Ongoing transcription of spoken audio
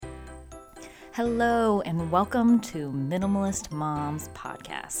Hello and welcome to Minimalist Moms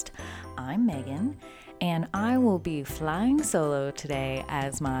Podcast. I'm Megan and I will be flying solo today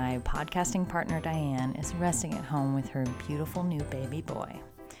as my podcasting partner Diane is resting at home with her beautiful new baby boy.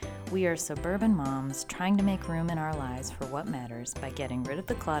 We are suburban moms trying to make room in our lives for what matters by getting rid of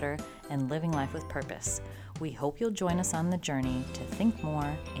the clutter and living life with purpose. We hope you'll join us on the journey to think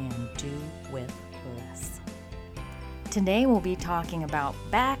more and do with less. Today we'll be talking about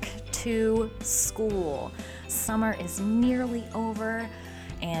back to school. Summer is nearly over,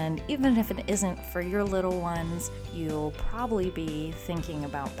 and even if it isn't for your little ones, you'll probably be thinking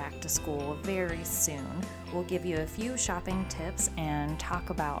about back to school very soon. We'll give you a few shopping tips and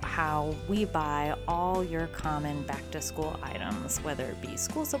talk about how we buy all your common back to school items, whether it be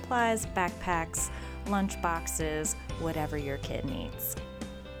school supplies, backpacks, lunch boxes, whatever your kid needs.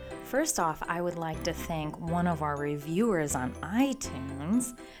 First off, I would like to thank one of our reviewers on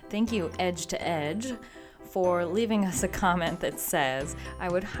iTunes. Thank you, Edge to Edge, for leaving us a comment that says, I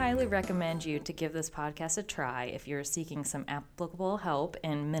would highly recommend you to give this podcast a try if you're seeking some applicable help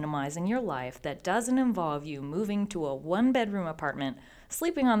in minimizing your life that doesn't involve you moving to a one-bedroom apartment,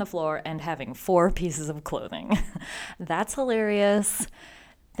 sleeping on the floor, and having 4 pieces of clothing. That's hilarious.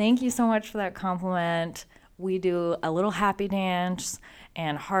 Thank you so much for that compliment. We do a little happy dance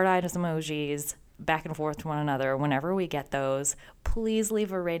and heart-eyed emojis back and forth to one another whenever we get those. Please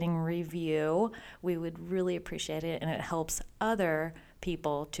leave a rating review. We would really appreciate it, and it helps other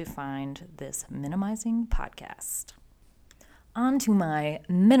people to find this minimizing podcast. On to my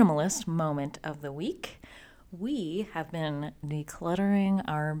minimalist moment of the week. We have been decluttering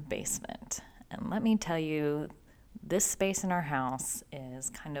our basement. And let me tell you, this space in our house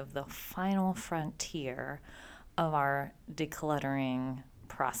is kind of the final frontier of our decluttering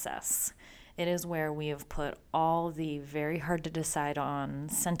process. It is where we have put all the very hard to decide on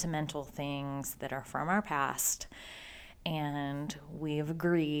sentimental things that are from our past, and we've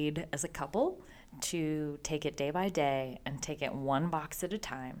agreed as a couple to take it day by day and take it one box at a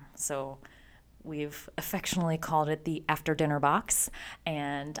time. So we've affectionately called it the after dinner box,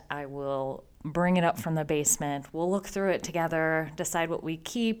 and I will bring it up from the basement. We'll look through it together, decide what we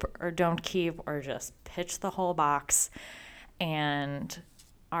keep or don't keep, or just pitch the whole box. And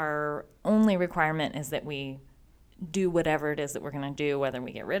our only requirement is that we do whatever it is that we're going to do, whether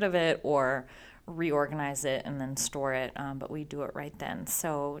we get rid of it or reorganize it and then store it, but we do it right then.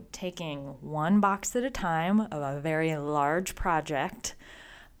 So taking one box at a time of a very large project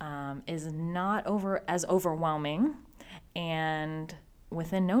is not as overwhelming, and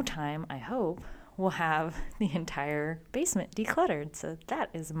within no time, I hope, we'll have the entire basement decluttered. So that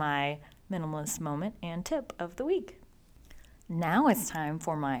is my minimalist moment and tip of the week. Now it's time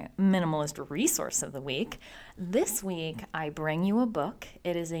for my minimalist resource of the week. This week, I bring you a book.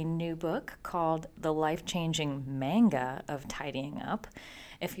 It is a new book called The Life-Changing Manga of Tidying Up.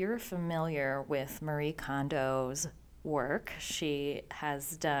 If you're familiar with Marie Kondo's work, she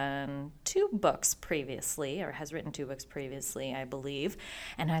has done 2 books previously, or has written 2 books previously, I believe.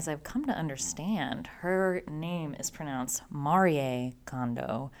 And as I've come to understand, her name is pronounced Marie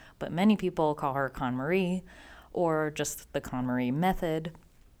Kondo, but many people call her KonMari, or just the KonMari method.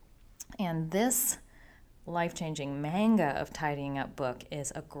 And this life-changing manga of tidying up book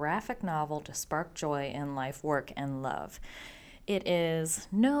is a graphic novel to spark joy in life, work, and love. It is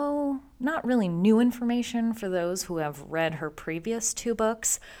not really new information for those who have read her previous 2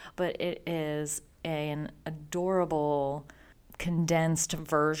 books, but it is an adorable condensed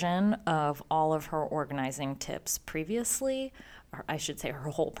version of all of her organizing tips previously, or I should say her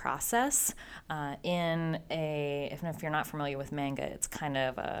whole process, if you're not familiar with manga, it's kind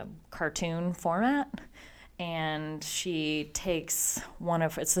of a cartoon format. And she takes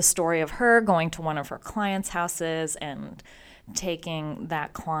it's the story of her going to one of her clients' houses and taking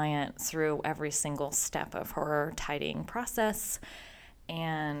that client through every single step of her tidying process.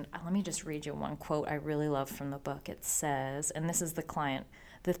 And let me just read you one quote I really love from the book. It says, and this is the client,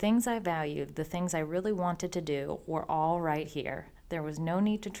 "The things I valued, the things I really wanted to do, were all right here. There was no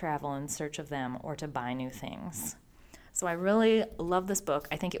need to travel in search of them or to buy new things." So I really love this book.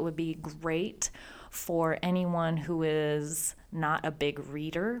 I think it would be great for anyone who is not a big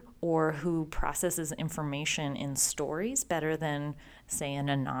reader or who processes information in stories better than, say, in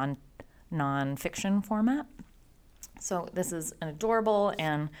a non-fiction format. So this is adorable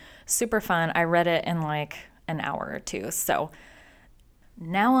and super fun. I read it in like an hour or 2. So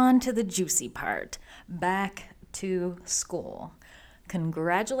now on to the juicy part. Back to school.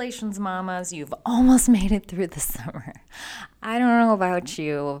 Congratulations, mamas. You've almost made it through the summer. I don't know about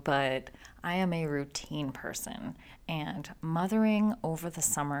you, but I am a routine person, And mothering over the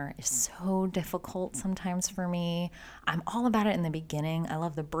summer is so difficult sometimes for me. I'm all about it in the beginning. I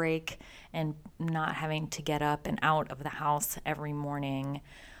love the break and not having to get up and out of the house every morning.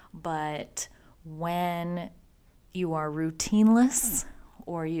 But when you are routineless,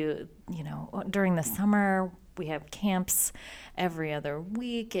 or during the summer, we have camps every other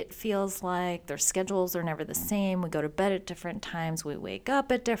week. It feels like their schedules are never the same. We go to bed at different times. We wake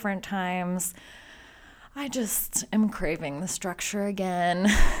up at different times. I just am craving the structure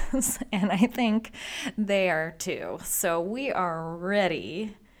again, and I think they are too. So we are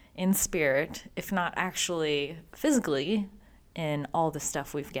ready in spirit, if not actually physically, in all the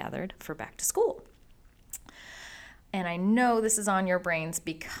stuff we've gathered for back to school. And I know this is on your brains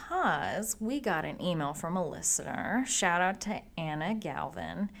because we got an email from a listener. Shout out to Anna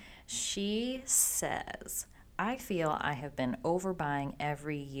Galvin. She says, I feel I have been overbuying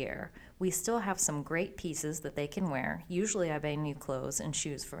every year. We still have some great pieces that they can wear. Usually I buy new clothes and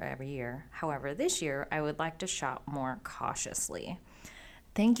shoes for every year. However, this year I would like to shop more cautiously.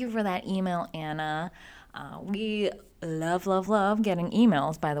 Thank you for that email, Anna. We love getting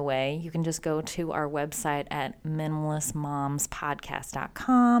emails, by the way. You can just go to our website at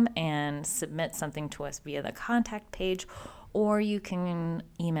minimalistmomspodcast.com and submit something to us via the contact page, or you can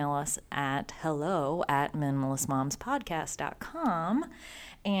email us at hello@minimalistmomspodcast.com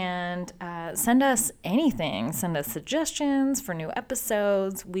and send us anything. Send us suggestions for new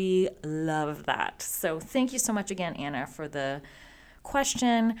episodes. We love that. So thank you so much again, Anna, for the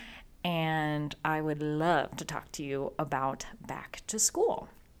question, and I would love to talk to you about back to school.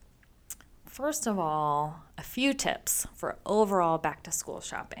 First of all, a few tips for overall back to school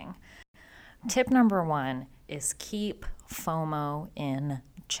shopping. Tip number 1 is keep FOMO in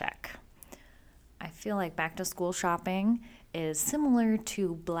check. I feel like back to school shopping is similar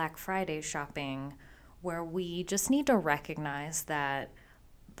to Black Friday shopping, where we just need to recognize that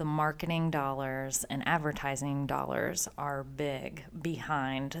the marketing dollars and advertising dollars are big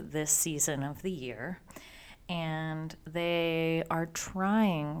behind this season of the year, and they are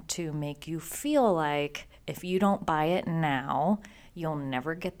trying to make you feel like if you don't buy it now, you'll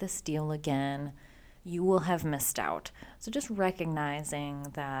never get this deal again. You will have missed out. So just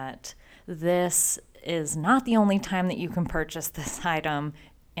recognizing that this is not the only time that you can purchase this item,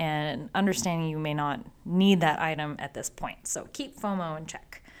 and understanding you may not need that item at this point. So keep FOMO in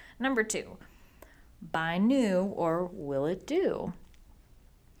check. Number 2, buy new or will it do?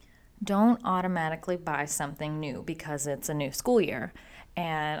 Don't automatically buy something new because it's a new school year.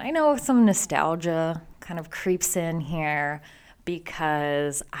 And I know some nostalgia kind of creeps in here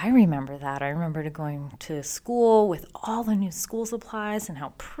because I remember that. I remember going to school with all the new school supplies and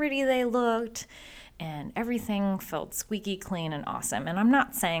how pretty they looked, and everything felt squeaky clean and awesome. And I'm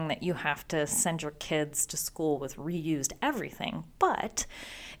not saying that you have to send your kids to school with reused everything, but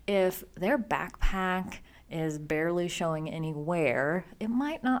if their backpack is barely showing any wear, it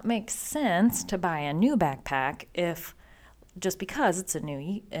might not make sense to buy a new backpack just because it's a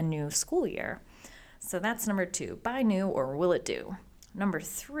new school year. So that's number 2, buy new or will it do? Number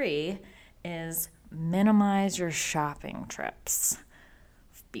 3 is minimize your shopping trips.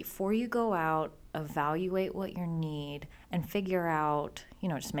 Before you go out, evaluate what you need and figure out,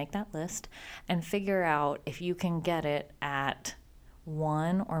 just make that list and figure out if you can get it at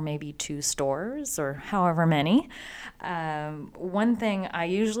 1 or maybe 2 stores or however many. One thing I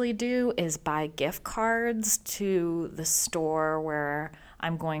usually do is buy gift cards to the store where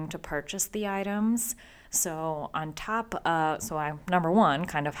I'm going to purchase the items. So I, number 1,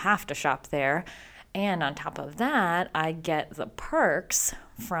 kind of have to shop there. And on top of that, I get the perks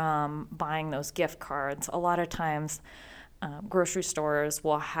from buying those gift cards. A lot of times, grocery stores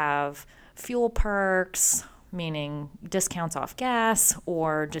will have fuel perks, meaning discounts off gas,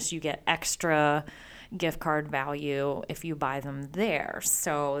 or just you get extra gift card value if you buy them there.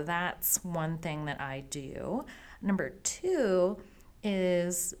 So that's one thing that I do. Number 2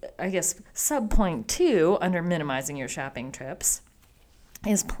 is, I guess, sub-point 2 under minimizing your shopping trips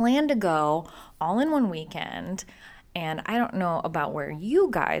is plan to go all in one weekend. And I don't know about where you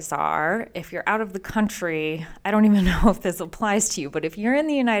guys are. If you're out of the country, I don't even know if this applies to you, but if you're in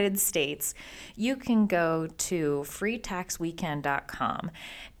the United States, you can go to freetaxweekend.com.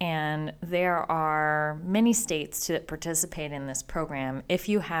 And there are many states that participate in this program. If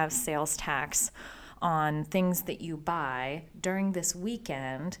you have sales tax on things that you buy during this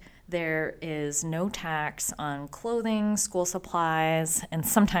weekend, there is no tax on clothing, school supplies, and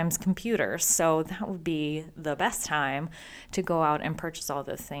sometimes computers. So that would be the best time to go out and purchase all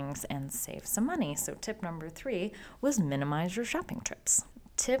those things and save some money. So tip number 3 was minimize your shopping trips.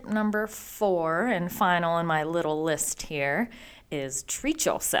 Tip number 4 and final in my little list here is treat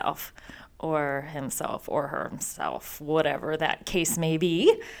yourself, or himself or herself, whatever that case may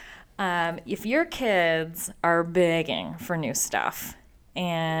be. If your kids are begging for new stuff,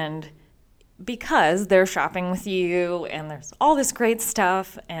 and because they're shopping with you and there's all this great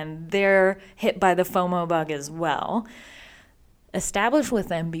stuff and they're hit by the FOMO bug as well, establish with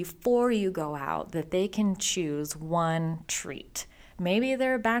them before you go out that they can choose one treat. Maybe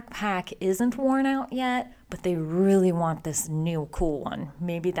their backpack isn't worn out yet, but they really want this new cool one.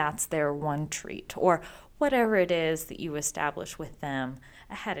 Maybe that's their one treat, or whatever it is that you establish with them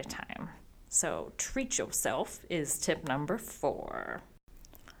ahead of time. So treat yourself is tip number 4.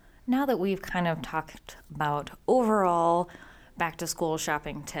 Now that we've kind of talked about overall back to school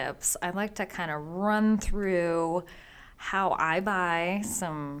shopping tips, I'd like to kind of run through how I buy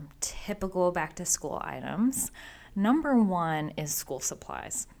some typical back to school items. Number 1 is school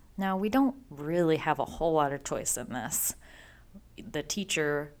supplies. Now, we don't really have a whole lot of choice in this. The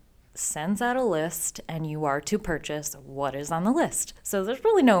teacher sends out a list and you are to purchase what is on the list. So there's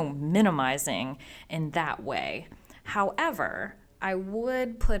really no minimizing in that way. However, I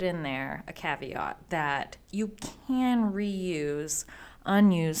would put in there a caveat that you can reuse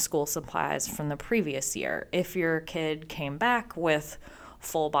unused school supplies from the previous year. If your kid came back with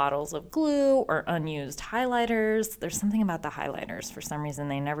full bottles of glue or unused highlighters, there's something about the highlighters. For some reason,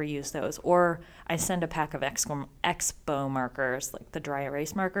 they never use those. Or I send a pack of Expo markers, like the dry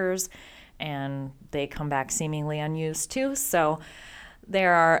erase markers, and they come back seemingly unused too. So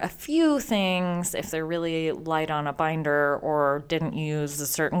there are a few things, if they're really light on a binder or didn't use a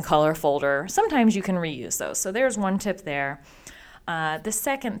certain color folder, sometimes you can reuse those. So there's one tip there. The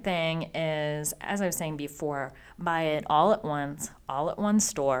second thing is, as I was saying before, buy it all at once, all at one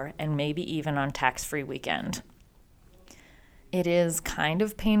store, and maybe even on tax-free weekend. It is kind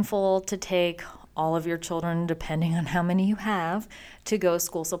of painful to take all of your children, depending on how many you have, to go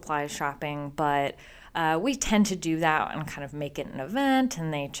school supply shopping, but we tend to do that and kind of make it an event,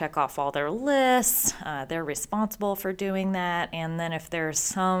 and they check off all their lists. They're responsible for doing that, and then if there's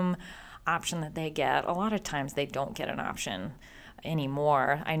some option that they get, a lot of times they don't get an option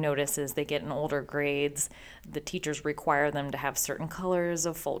anymore. I notice as they get in older grades, the teachers require them to have certain colors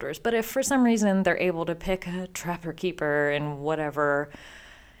of folders. But if for some reason they're able to pick a Trapper Keeper in whatever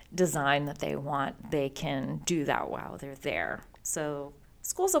design that they want, they can do that while they're there. So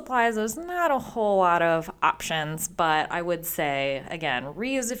school supplies, there's not a whole lot of options, but I would say, again,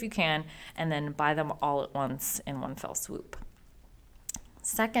 reuse if you can, and then buy them all at once in one fell swoop.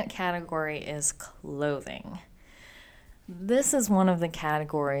 Second category is clothing. This is one of the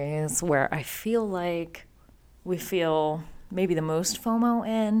categories where I feel like we feel maybe the most FOMO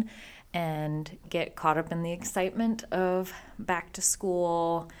in and get caught up in the excitement of back to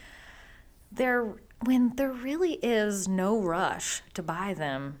school. When there really is no rush to buy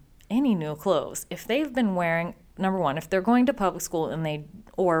them any new clothes. If they've been wearing, number one, if they're going to public school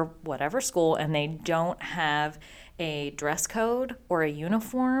or whatever school and they don't have a dress code or a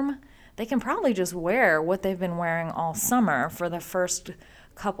uniform, they can probably just wear what they've been wearing all summer for the first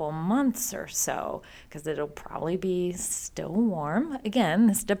couple months or so, because it'll probably be still warm. Again,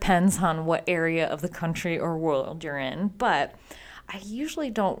 this depends on what area of the country or world you're in, but I usually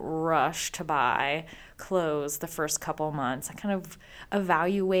don't rush to buy clothes the first couple months. I kind of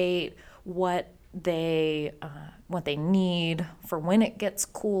evaluate what they need for when it gets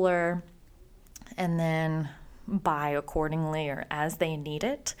cooler, and then buy accordingly or as they need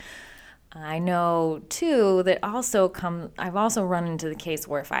it. I know, too, that I've also run into the case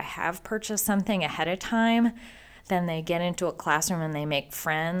where if I have purchased something ahead of time, then they get into a classroom and they make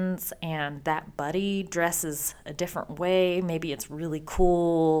friends, and that buddy dresses a different way. Maybe it's really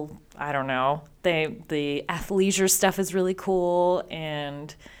cool. I don't know. The athleisure stuff is really cool,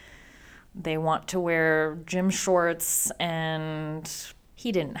 and they want to wear gym shorts, and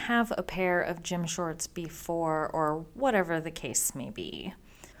he didn't have a pair of gym shorts before, or whatever the case may be.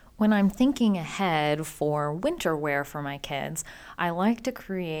 When I'm thinking ahead for winter wear for my kids, I like to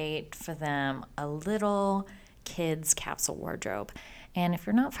create for them a little kids capsule wardrobe. And if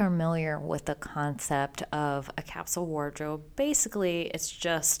you're not familiar with the concept of a capsule wardrobe, basically it's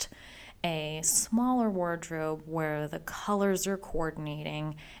just a smaller wardrobe where the colors are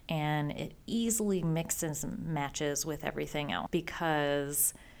coordinating and it easily mixes and matches with everything else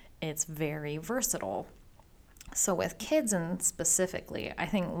because it's very versatile. So with kids and specifically, I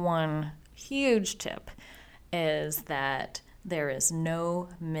think one huge tip is that there is no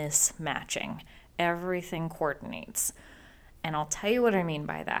mismatching. Everything coordinates. And I'll tell you what I mean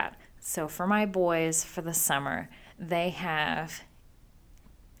by that. So for my boys for the summer, they have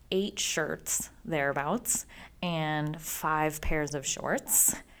 8 shirts, thereabouts, and 5 pairs of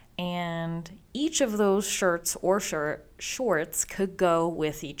shorts. And each of those shirts or shorts could go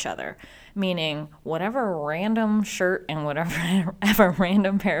with each other, meaning whatever random shirt and whatever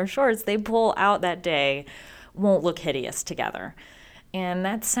random pair of shorts they pull out that day won't look hideous together. And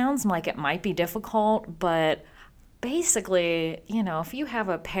that sounds like it might be difficult, but basically, if you have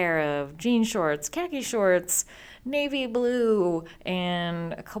a pair of jean shorts, khaki shorts, navy blue,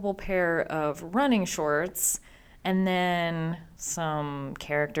 and a couple pair of running shorts, and then some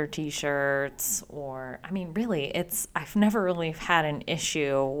character t-shirts, I've never really had an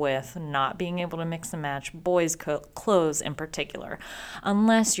issue with not being able to mix and match boys' clothes in particular,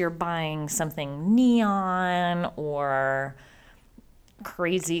 unless you're buying something neon or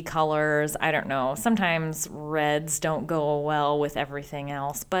crazy colors. I don't know. Sometimes reds don't go well with everything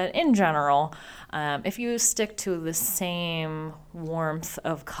else, but in general, if you stick to the same warmth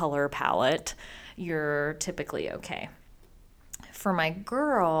of color palette, you're typically okay. For my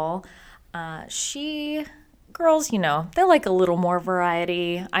girl, girls, they like a little more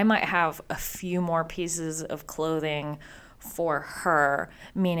variety. I might have a few more pieces of clothing for her,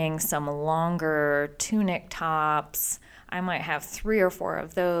 meaning some longer tunic tops. I might have 3 or 4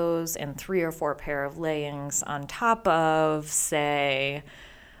 of those and 3 or 4 pair of leggings on top of, say,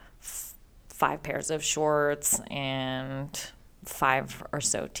 5 pairs of shorts and 5 or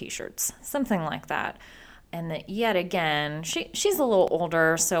so t-shirts, something like that. And yet again, she's a little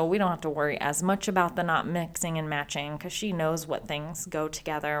older, so we don't have to worry as much about the not mixing and matching because she knows what things go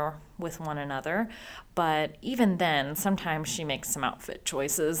together with one another. But even then, sometimes she makes some outfit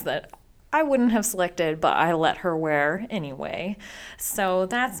choices that I wouldn't have selected, but I let her wear anyway. So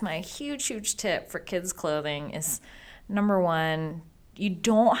that's my huge, huge tip for kids' clothing is, number 1, you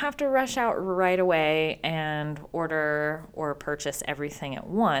don't have to rush out right away and order or purchase everything at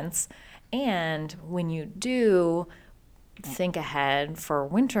once. And when you do think ahead for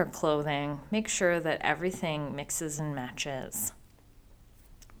winter clothing, make sure that everything mixes and matches.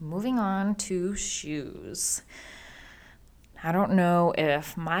 Moving on to shoes. I don't know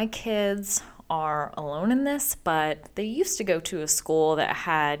if my kids are alone in this, but they used to go to a school that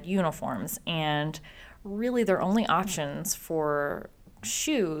had uniforms, and really their only options for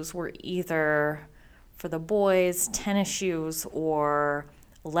shoes were either, for the boys, tennis shoes or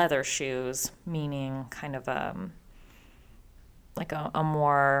leather shoes, meaning kind of like a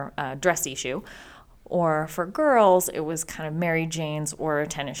more dressy shoe. Or for girls, it was kind of Mary Jane's or a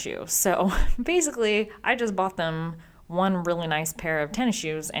tennis shoe. So basically, I just bought them one really nice pair of tennis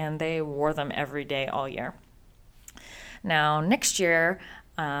shoes, and they wore them every day all year. Now, next year,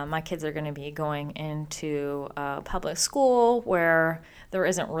 my kids are going to be going into a public school where there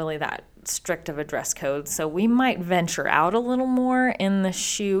isn't really that strict of a dress code, so we might venture out a little more in the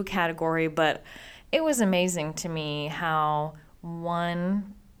shoe category, but it was amazing to me how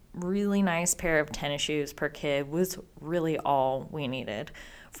one really nice pair of tennis shoes per kid was really all we needed.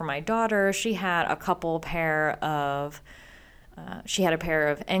 For my daughter, she had a pair of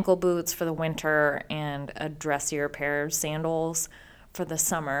ankle boots for the winter and a dressier pair of sandals for the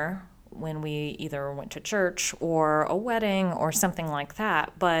summer when we either went to church or a wedding or something like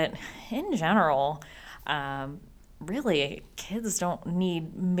that. But in general, really, kids don't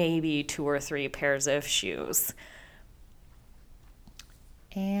need maybe 2 or 3 pairs of shoes.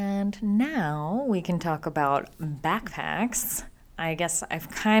 And now we can talk about backpacks. I guess I've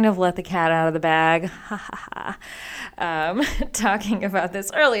kind of let the cat out of the bag, talking about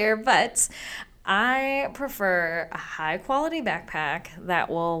this earlier, but I prefer a high-quality backpack that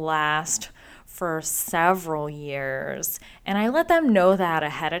will last for several years, and I let them know that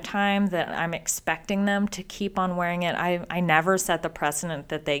ahead of time, that I'm expecting them to keep on wearing it. I never set the precedent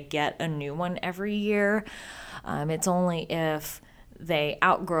that they get a new one every year. It's only if they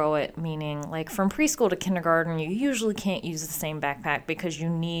outgrow it, meaning like from preschool to kindergarten, you usually can't use the same backpack because you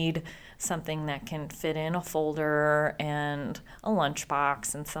need something that can fit in a folder and a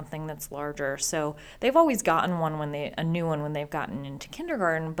lunchbox and something that's larger. So they've always gotten a new one when they've gotten into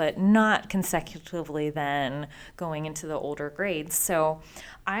kindergarten, but not consecutively then going into the older grades. So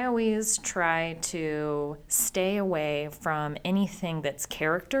I always try to stay away from anything that's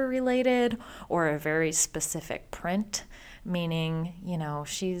character related or a very specific print. Meaning,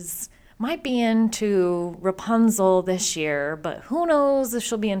 she's might be into Rapunzel this year, but who knows if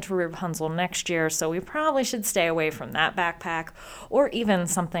she'll be into Rapunzel next year, so we probably should stay away from that backpack. Or even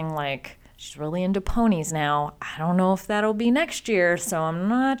something like, she's really into ponies now. I don't know if that'll be next year, so I'm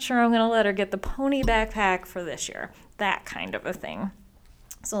not sure I'm going to let her get the pony backpack for this year. That kind of a thing.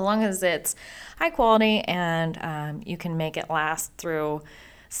 So long as it's high quality and you can make it last through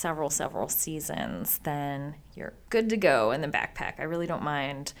several seasons, then you're good to go in the backpack. I really don't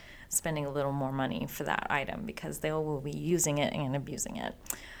mind spending a little more money for that item because they will be using it and abusing it.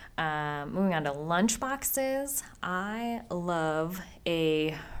 Moving on to lunch boxes. I love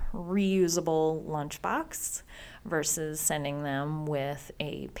a reusable lunchbox versus sending them with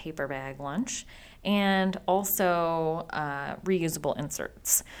a paper bag lunch, and also reusable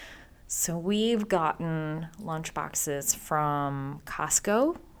inserts. So we've gotten lunch boxes from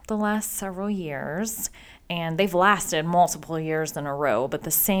Costco the last several years, and they've lasted multiple years in a row, but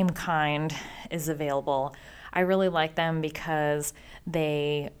the same kind is available. I really like them because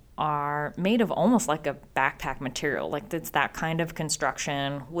they are made of almost like a backpack material. Like it's that kind of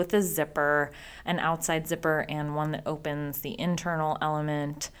construction with a zipper, an outside zipper, and one that opens the internal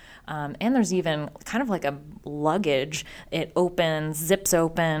element. And there's even kind of like a luggage. It opens, zips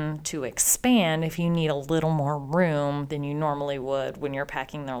open to expand if you need a little more room than you normally would when you're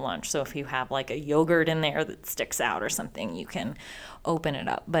packing their lunch. So if you have like a yogurt in there that sticks out or something, you can open it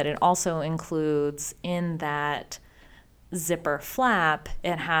up. But it also includes in that zipper flap,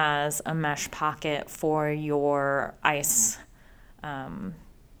 it has a mesh pocket for your ice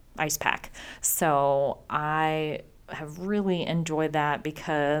pack. So I have really enjoyed that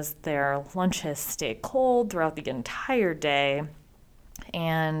because their lunches stay cold throughout the entire day,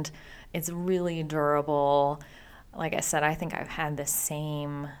 and it's really durable. Like I said, I think I've had the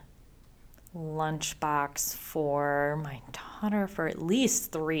same lunchbox for my daughter for at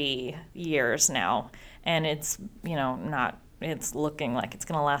least 3 years now, and it's it's looking like it's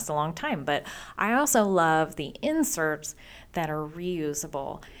going to last a long time. But I also love the inserts that are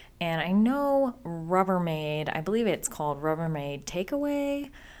reusable, and I know Rubbermaid, I believe it's called Rubbermaid Takeaway,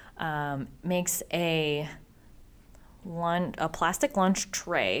 makes a plastic lunch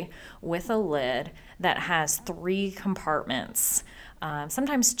tray with a lid that has 3 compartments,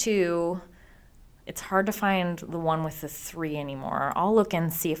 sometimes 2. It's hard to find the one with the 3 anymore. I'll look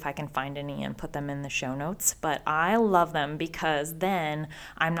and see if I can find any and put them in the show notes. But I love them because then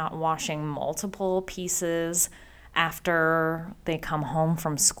I'm not washing multiple pieces after they come home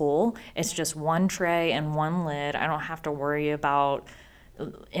from school. It's just one tray and one lid. I don't have to worry about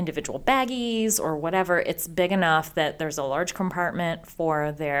individual baggies or whatever. It's big enough that there's a large compartment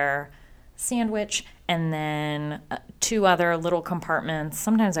for their sandwich and then 2 other little compartments.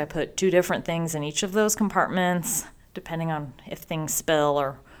 Sometimes I put 2 different things in each of those compartments, depending on if things spill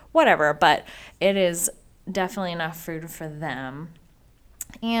or whatever, but it is definitely enough food for them.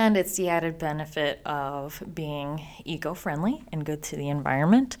 And it's the added benefit of being eco-friendly and good to the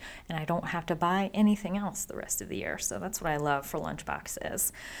environment, and I don't have to buy anything else the rest of the year. So that's what I love for lunch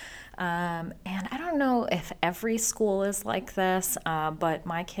boxes. And I don't know if every school is like this, but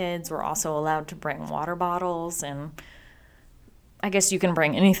my kids were also allowed to bring water bottles, and I guess you can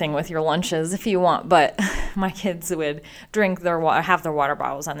bring anything with your lunches if you want, but my kids would have their water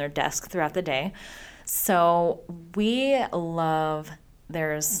bottles on their desk throughout the day. So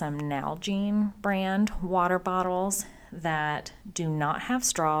there's some Nalgene brand water bottles that do not have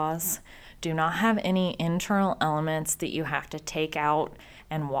straws, do not have any internal elements that you have to take out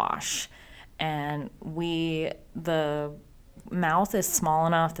and wash. And the mouth is small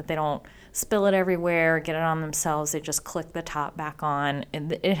enough that they don't spill it everywhere, get it on themselves. They just click the top back on.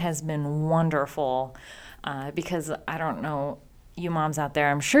 It has been wonderful because I don't know, you moms out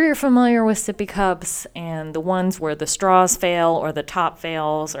there, I'm sure you're familiar with sippy cups and the ones where the straws fail or the top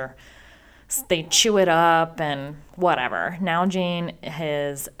fails or they chew it up and whatever. Nalgene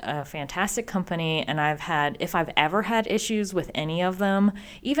is a fantastic company, and if I've ever had issues with any of them,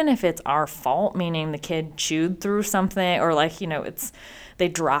 even if it's our fault, meaning the kid chewed through something or they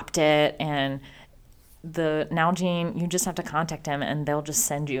dropped it, and the Nalgene, you just have to contact them and they'll just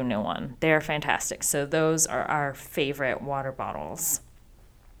send you a new one. They're fantastic. So those are our favorite water bottles.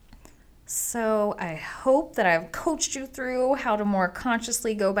 So I hope that I've coached you through how to more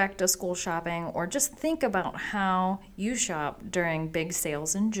consciously go back to school shopping, or just think about how you shop during big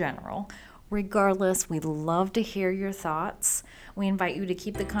sales in general. Regardless, we'd love to hear your thoughts. We invite you to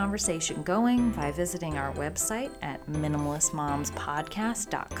keep the conversation going by visiting our website at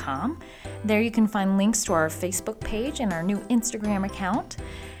minimalistmomspodcast.com. There you can find links to our Facebook page and our new Instagram account.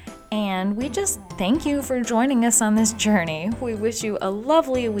 And we just thank you for joining us on this journey. We wish you a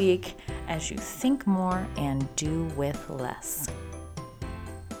lovely week as you think more and do with less.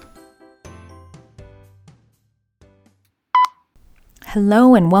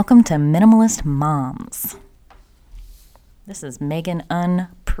 Hello and welcome to Minimalist Moms. This is Megan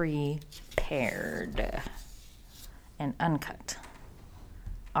unprepared and uncut.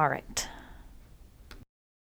 All right.